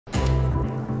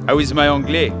How is my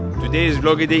anglais? Today is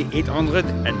vlog day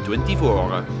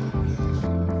 824.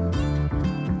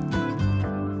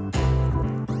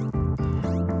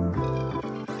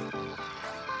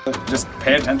 Just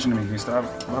pay attention to me, Gustav.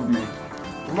 Love me.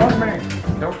 Love me.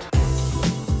 Don't.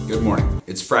 Good morning.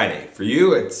 It's Friday. For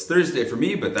you, it's Thursday for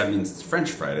me, but that means it's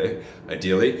French Friday,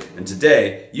 ideally. And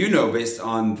today, you know, based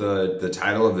on the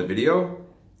title of the video,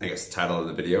 I guess the title of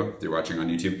the video, if you're watching on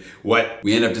YouTube, what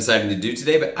we end up deciding to do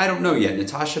today, but I don't know yet.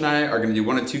 Natasha and I are gonna do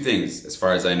one of two things, as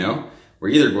far as I know. We're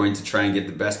either going to try and get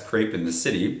the best crepe in the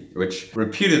city, which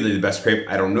reputedly the best crepe.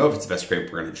 I don't know if it's the best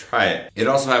crepe, we're gonna try it. It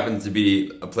also happens to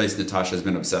be a place Natasha has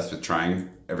been obsessed with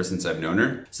trying ever since I've known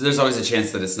her. So there's always a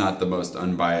chance that it's not the most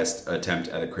unbiased attempt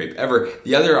at a crepe ever.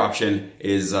 The other option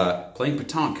is playing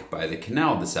Petanque by the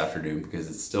Canal this afternoon because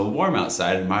it's still warm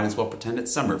outside and might as well pretend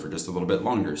it's summer for just a little bit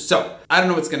longer. So I don't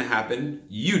know what's gonna happen.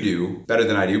 You do better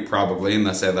than I do, probably,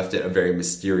 unless I left it a very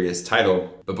mysterious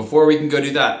title. But before we can go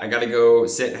do that, I gotta go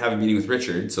sit and have a meeting with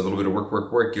Richard. So a little bit of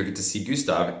work. You'll get to see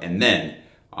Gustav and then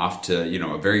off to, you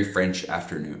know, a very French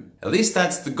afternoon. At least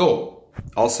that's the goal.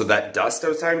 Also, that dust I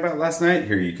was talking about last night,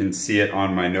 here you can see it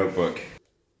on my notebook.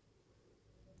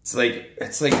 It's like, I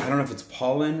don't know if it's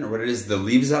pollen or what it is, the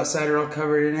leaves outside are all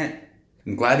covered in it.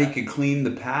 I'm glad he could clean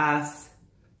the path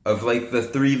of like the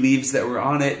 3 leaves that were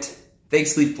on it.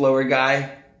 Thanks, leaf blower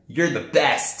guy. You're the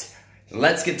best.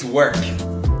 Let's get to work.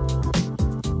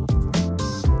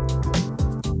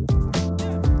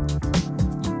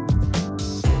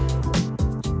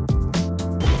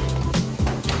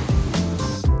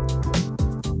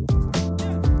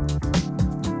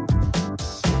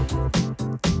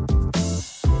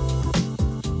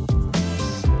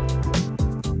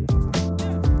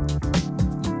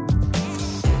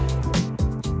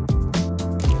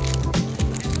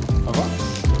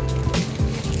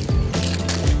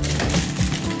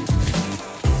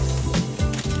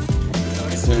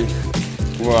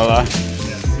 Voila.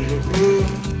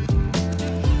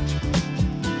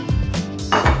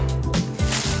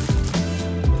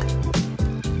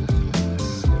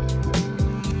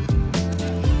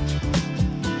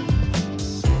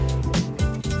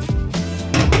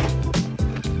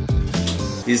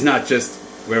 He's not just,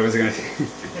 what was I gonna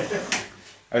say?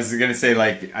 I was gonna say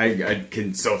like, a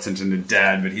consultant and a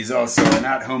dad, but he's also an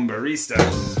at-home barista.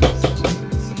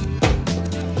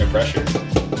 No pressure.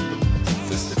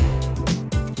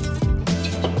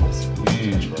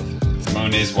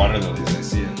 Monet's water lilies, I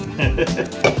see it.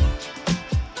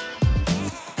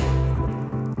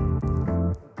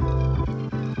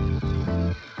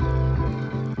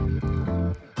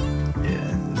 Yeah,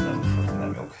 there's no froth in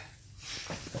that milk.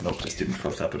 That milk just didn't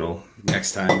froth up at all.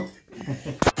 Next time.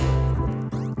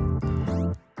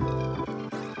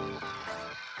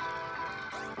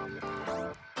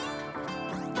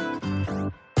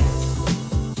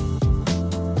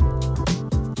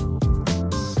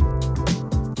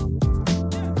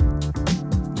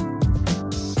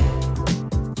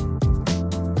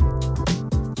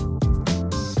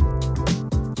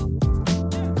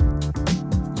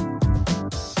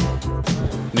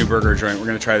 New burger joint. We're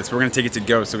gonna try this. We're gonna take it to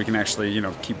go so we can actually, you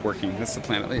know, keep working. That's the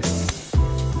plan, at least.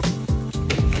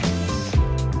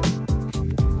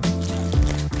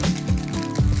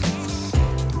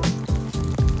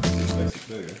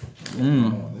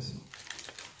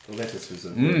 The lettuce was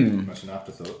very much an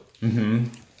afterthought.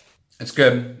 It's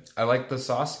good. I like the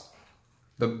sauce.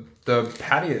 The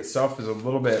patty itself is a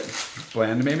little bit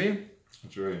bland, maybe.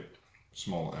 It's very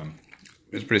small.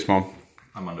 It's pretty small.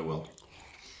 I'm underwhelmed.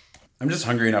 I'm just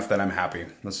hungry enough that I'm happy.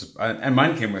 And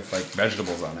mine came with like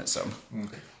vegetables on it, so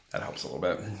that helps a little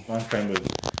bit. Mine came with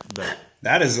that.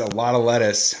 That is a lot of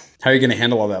lettuce. How are you gonna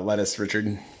handle all that lettuce,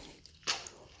 Richard?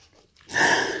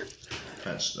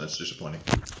 That's disappointing.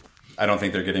 I don't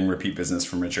think they're getting repeat business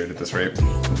from Richard at this rate.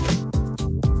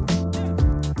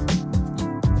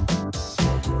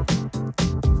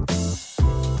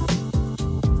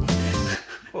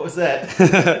 What was that?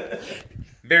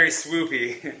 Very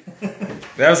swoopy.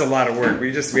 That was a lot of work.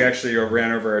 We actually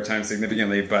ran over our time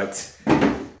significantly, but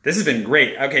this has been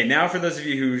great. Okay, now for those of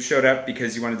you who showed up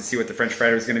because you wanted to see what the French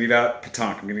Friday was gonna be about,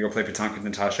 Petanque. I'm gonna go play Petanque with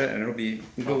Natasha and it'll be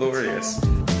glorious.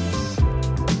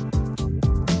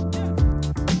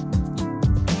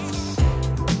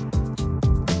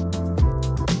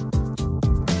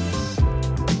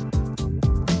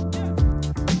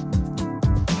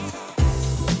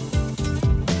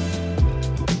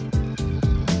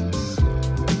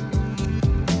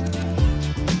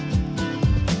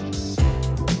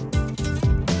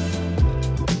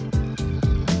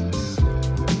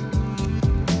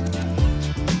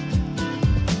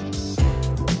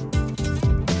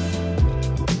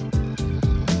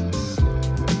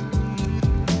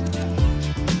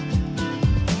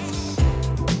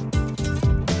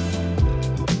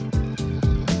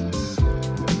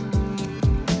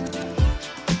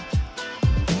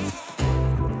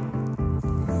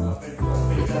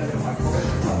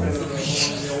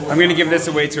 I'm gonna give this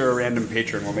away to a random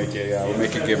patron. We'll make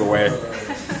a giveaway.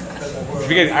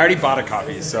 Because I already bought a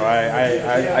copy, so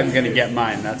I'm gonna get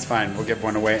mine. That's fine. We'll give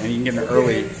one away, and you can get it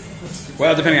early.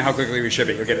 Well, depending on how quickly we ship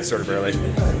it, you'll get it sort of early.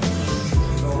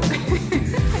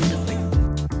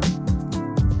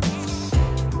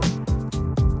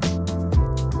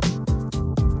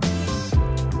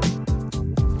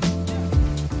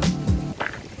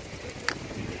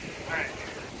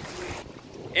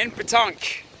 In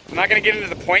Petanque. I'm not going to get into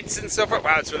the points and so forth.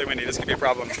 Wow, it's really windy. This could be a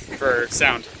problem for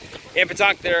sound. In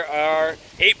Petanque, there are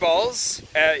 8 balls.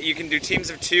 You can do teams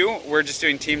of 2. We're just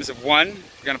doing teams of 1.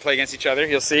 We're going to play against each other.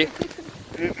 You'll see.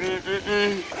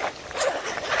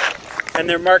 And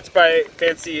they're marked by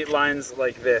fancy lines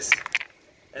like this.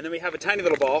 And then we have a tiny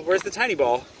little ball. Where's the tiny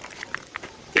ball?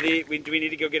 Do we need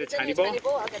to go get a tiny ball?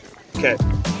 Okay.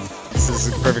 This is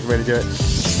the perfect way to do it.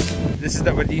 This is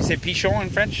the, what do you say, pichon in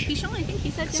French? Pichon, I think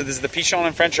he said. So this is the pichon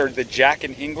in French, or the jack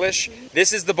in English.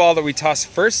 This is the ball that we toss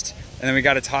first, and then we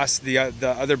got to toss the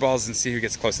other balls and see who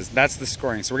gets closest. That's the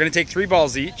scoring. So we're going to take 3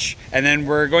 balls each, and then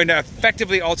we're going to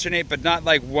effectively alternate, but not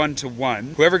like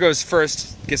 1-to-1. Whoever goes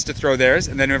first gets to throw theirs,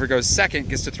 and then whoever goes second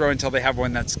gets to throw until they have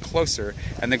one that's closer.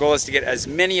 And the goal is to get as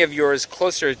many of yours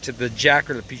closer to the jack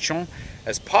or the pichon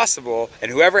as possible,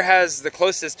 and whoever has the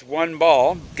closest 1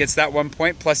 ball gets that 1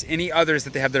 point, plus any others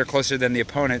that they have that are closer than the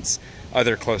opponent's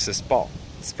other closest ball.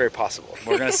 It's very possible.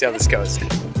 We're gonna see how this goes.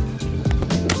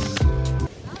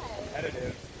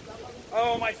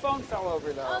 Oh, my phone fell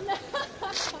over though. Oh,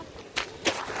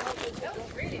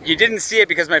 no. You didn't see it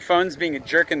because my phone's being a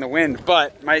jerk in the wind,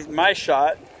 but my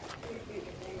shot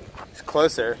is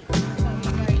closer.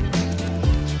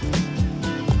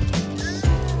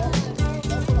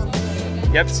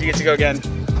 Yep, so you get to go again.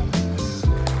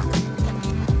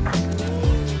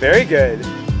 Very good.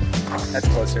 That's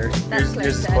closer. Yours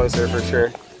is closer for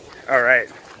sure. All right.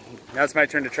 Now it's my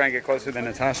turn to try and get closer than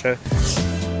Natasha.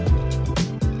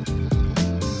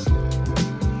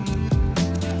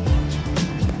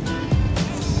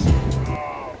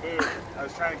 Oh, boo. I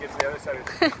was trying to get to the other side of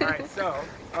it. All right, so,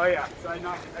 oh yeah, so I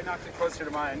knocked it closer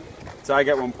to mine. So I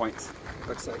get 1 point,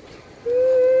 looks like.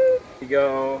 You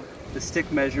go the stick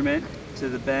measurement to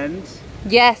the bend.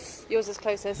 Yes, yours is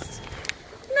closest. Nice.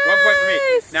 1 point for me.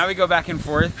 Now we go back and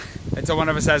forth until one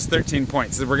of us has 13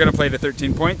 points. So we're gonna play to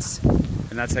 13 points,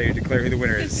 and that's how you declare who the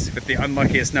winner is, with the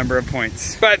unluckiest number of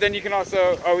points. But then you can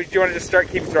also, oh, do you want to just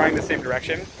keep throwing the same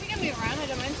direction? We can move around, I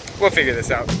don't mind. We'll figure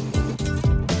this out.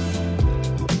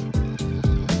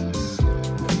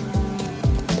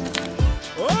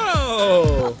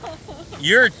 Whoa!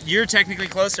 You're technically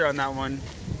closer on that one.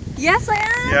 Yes, I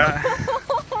am. Yeah.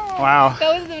 Wow.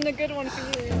 That was even a good one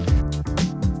for you.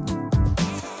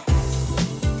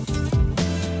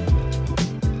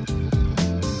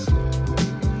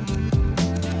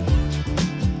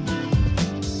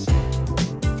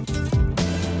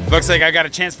 Looks like I got a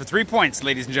chance for 3 points,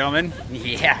 ladies and gentlemen.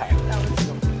 Yeah.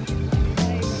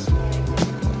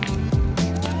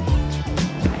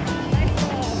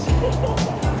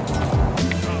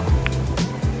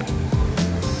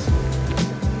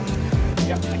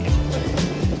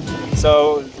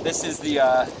 So this is the,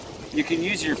 you can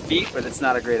use your feet, but it's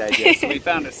not a great idea. So we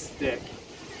found a stick.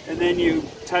 And then you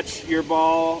touch your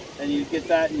ball and you get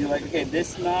that and you're like, okay,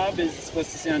 this knob is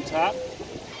supposed to stay on top.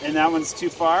 And that one's too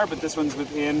far, but this one's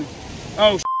within.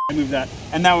 Oh, I moved that.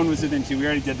 And that one was within 2. We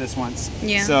already did this once.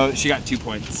 Yeah. So she got 2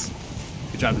 points.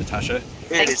 Good job, Natasha.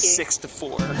 Thank It is you.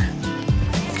 6-4.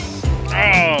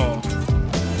 Oh!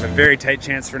 A very tight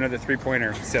chance for another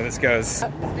 3-pointer. See how this goes.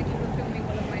 Thank you for filming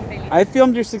one of my failures. I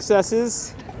filmed your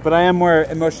successes, but I am more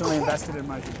emotionally invested in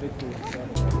my victory. So.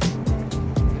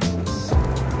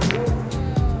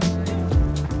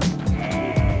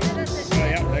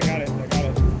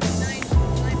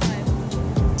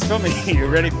 Filming. You're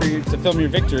ready for you to film your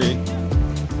victory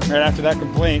right after that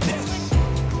complaint.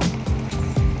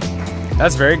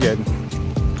 That's very good.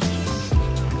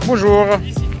 Bonjour.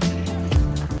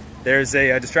 There's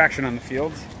a distraction on the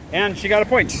field, and she got a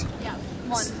point. Yeah,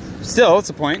 1. Still, it's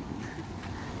a point.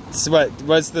 So what?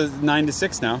 What's the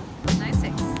 9-6 now?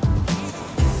 9-6.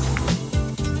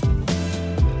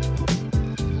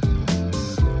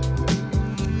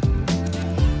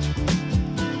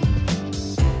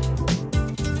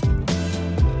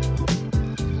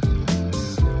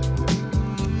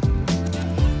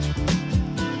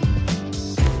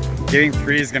 Getting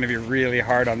 3 is going to be really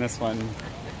hard on this one.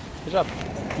 Good job.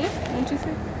 Yeah, don't you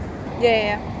think?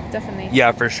 Yeah, definitely.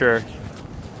 Yeah, for sure.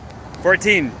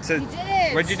 14. So You did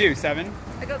it. what'd you do? 7?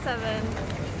 I got 7. It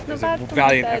Not was bad a for my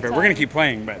valiant third effort. time. We're going to keep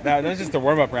playing, but that was just a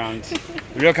warm-up round.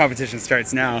 The real competition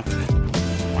starts now.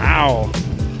 Wow.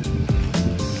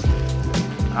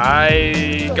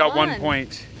 I got 1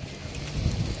 point.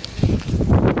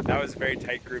 That was a very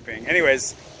tight grouping.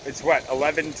 Anyways, it's what,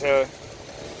 11 to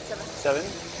 7?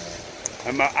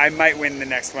 I might win the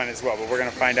next one as well, but we're gonna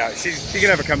find out. She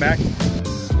can have a comeback.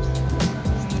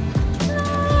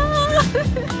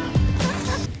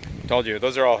 Told you,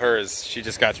 those are all hers. She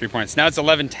just got 3 points. Now it's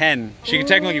 11-10. She could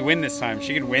technically win this time.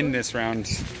 She could win this round.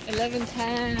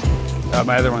 11-10.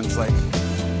 My other one's like,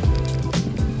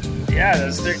 yeah, that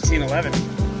was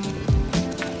 13-11.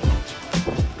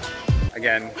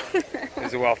 Again, it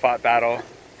was a well-fought battle.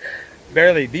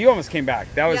 Barely, you almost came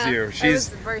back. That was you. I was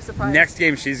very surprised. Next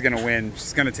game, she's gonna win.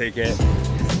 She's gonna take it.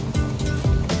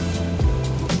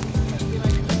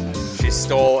 She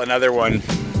stole another one.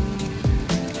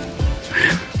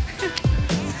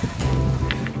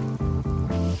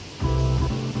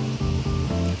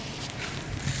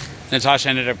 Natasha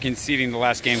ended up conceding the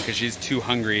last game because she's too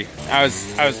hungry. I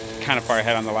was kind of far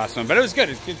ahead on the last one, but it was good.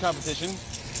 It's good competition,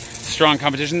 strong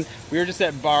competition. We were just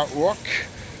at Bar Ork,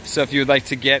 so if you would like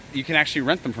to get, you can actually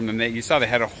rent them from them. You saw they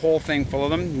had a whole thing full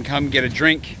of them. You can come get a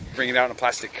drink, bring it out in a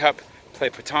plastic cup, play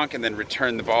petanque, and then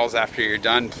return the balls after you're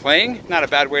done playing. Not a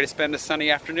bad way to spend a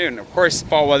sunny afternoon. Of course,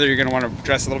 fall weather, you're gonna want to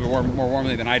dress a little bit more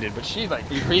warmly than I did, but she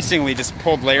like increasingly just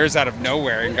pulled layers out of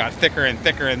nowhere and got thicker and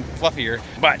thicker and fluffier.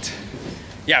 But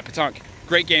yeah, petanque,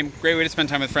 great game, great way to spend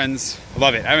time with friends. I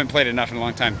love it. I haven't played enough in a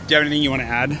long time. Do you have anything you want to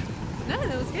add? No,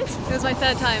 that was good. It was my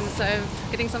third time, so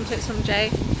getting some tips from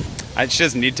Jay. She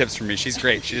doesn't need tips from me. She's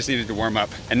great. She just needed to warm up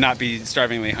and not be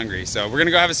starvingly hungry. So we're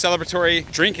gonna go have a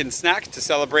celebratory drink and snack to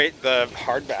celebrate the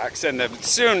hardbacks and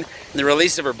soon the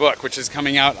release of her book, which is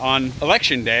coming out on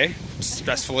Election Day,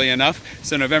 stressfully enough.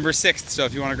 So November 6th. So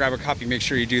if you want to grab a copy, make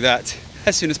sure you do that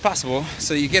as soon as possible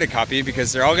so you get a copy,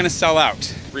 because they're all gonna sell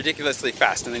out ridiculously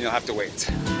fast and then you'll have to wait.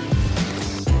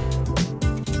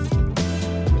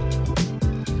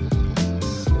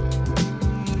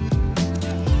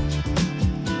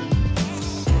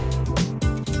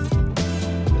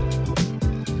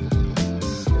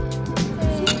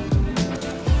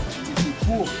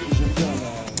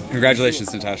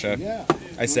 Congratulations, Natasha. Yeah.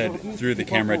 I said through the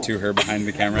camera to her behind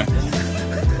the camera.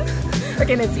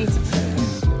 Okay, let's eat.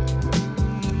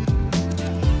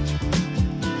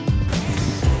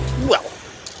 Well,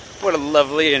 what a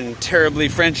lovely and terribly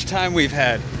French time we've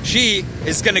had. She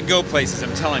is gonna go places,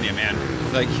 I'm telling you, man.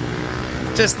 Like,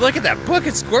 just look at that book,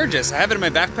 it's gorgeous. I have it in my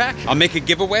backpack. I'll make a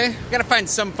giveaway. I gotta find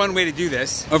some fun way to do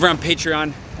this over on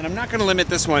Patreon. And I'm not gonna limit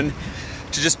this one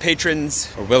to just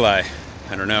patrons, or will I?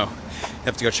 I don't know. You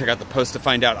have to go check out the post to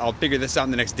find out. I'll figure this out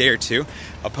in the next day or two.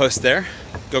 I'll post there.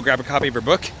 Go grab a copy of her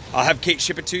book. I'll have Kate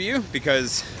ship it to you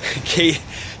because Kate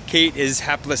is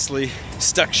haplessly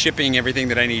stuck shipping everything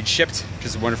that I need shipped, which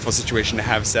is a wonderful situation to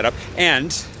have set up.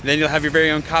 And then you'll have your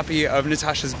very own copy of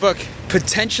Natasha's book,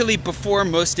 potentially before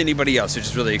most anybody else, which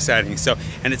is really exciting. So,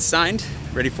 and it's signed,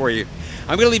 ready for you.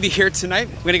 I'm gonna leave you here tonight.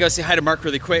 I'm gonna go say hi to Mark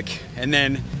really quick, and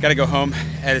then gotta go home,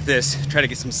 edit this, try to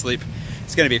get some sleep.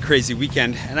 It's gonna be a crazy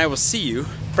weekend, and I will see you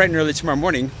bright and early tomorrow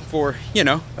morning for, you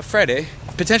know, a Friday,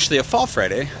 potentially a fall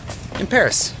Friday in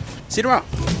Paris. See you tomorrow.